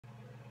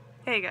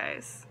Hey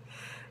guys,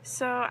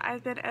 so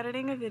I've been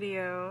editing a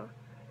video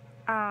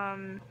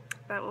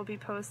that will be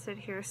posted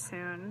here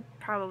soon,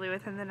 probably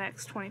within the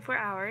next 24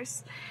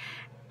 hours,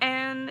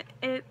 and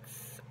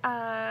it's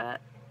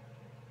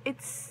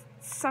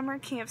summer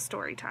camp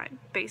story time,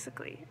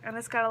 basically, and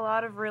it's got a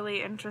lot of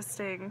really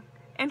interesting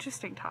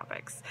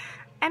topics.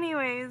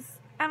 Anyways,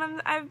 and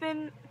I've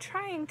been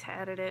trying to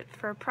edit it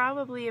for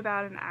probably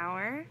about an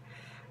hour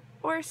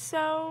or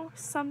so,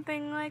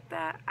 something like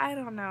that. I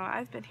don't know,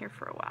 I've been here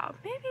for a while,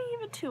 maybe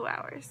even 2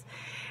 hours,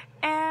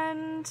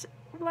 and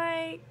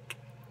like,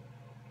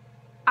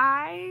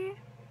 I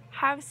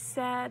have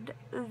said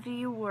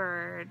the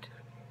word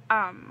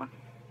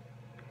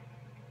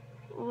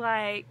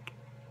like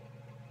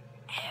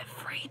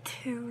every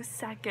 2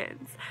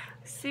 seconds.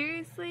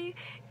 Seriously,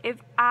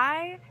 if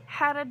I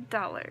had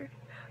 $1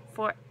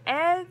 for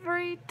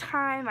every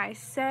time I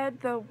said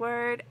the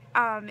word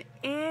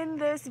in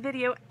this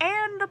video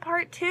and the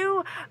part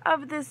 2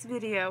 of this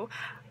video,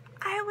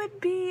 I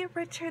would be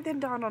richer than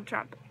Donald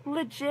Trump.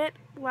 Legit,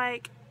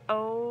 like,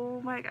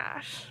 oh my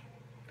gosh.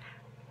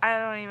 I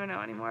don't even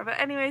know anymore. But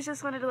anyways,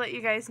 just wanted to let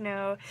you guys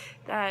know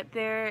that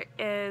there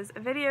is a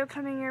video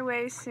coming your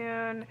way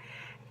soon,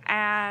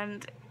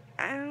 and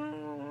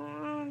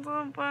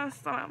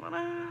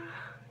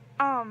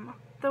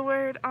the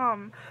word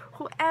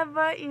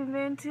whoever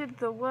invented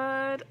the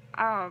word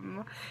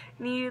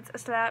needs a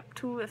slap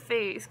to the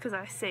face, because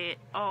I say it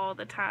all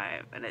the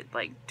time and it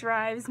like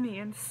drives me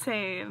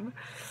insane.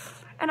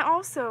 And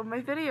also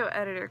my video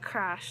editor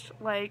crashed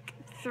like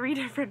 3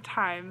 different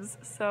times,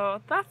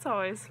 so that's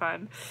always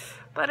fun.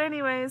 But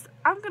anyways,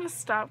 I'm gonna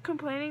stop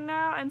complaining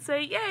now and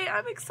say, yay,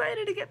 I'm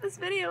excited to get this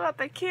video up.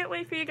 I can't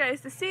wait for you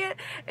guys to see it.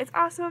 It's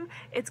awesome,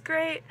 it's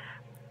great.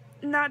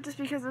 Not just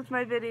because it's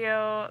my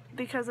video,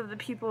 because of the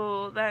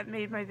people that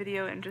made my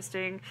video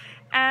interesting.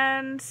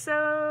 And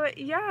so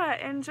yeah,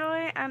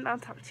 enjoy, and I'll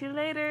talk to you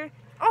later.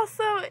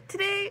 Also,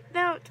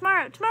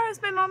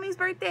 tomorrow's my mommy's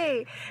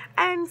birthday,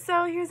 and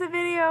so here's a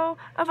video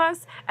of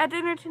us at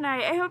dinner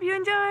tonight. I hope you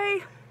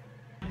enjoy!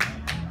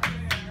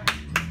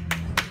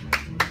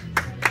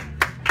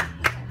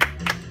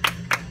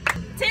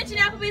 Attention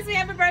Applebee's, we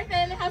have a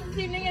birthday in the house this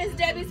evening, and it's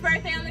Debbie's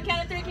birthday. On the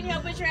count of 3, can you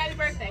help wish her happy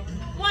birthday?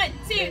 1,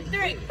 2,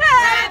 3.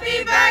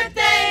 Happy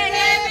birthday,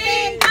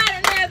 Debbie! I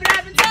don't know, but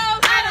I've been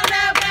told. I don't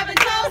know, but I've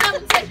been told.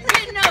 Someone says you're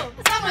getting old.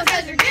 Someone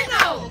says you're getting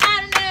old.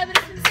 I don't know, but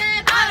it's been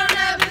said. I don't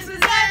know, but it's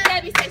been said.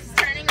 Debbie's face is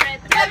turning red.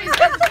 Debbie's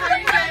face is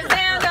turning red.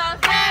 Sound off.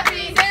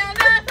 Happy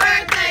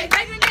birthday.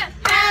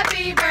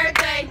 Happy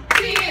birthday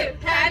to you.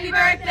 Happy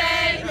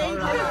birthday. We'll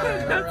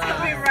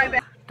be right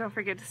back. Don't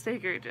forget to stay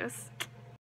gorgeous.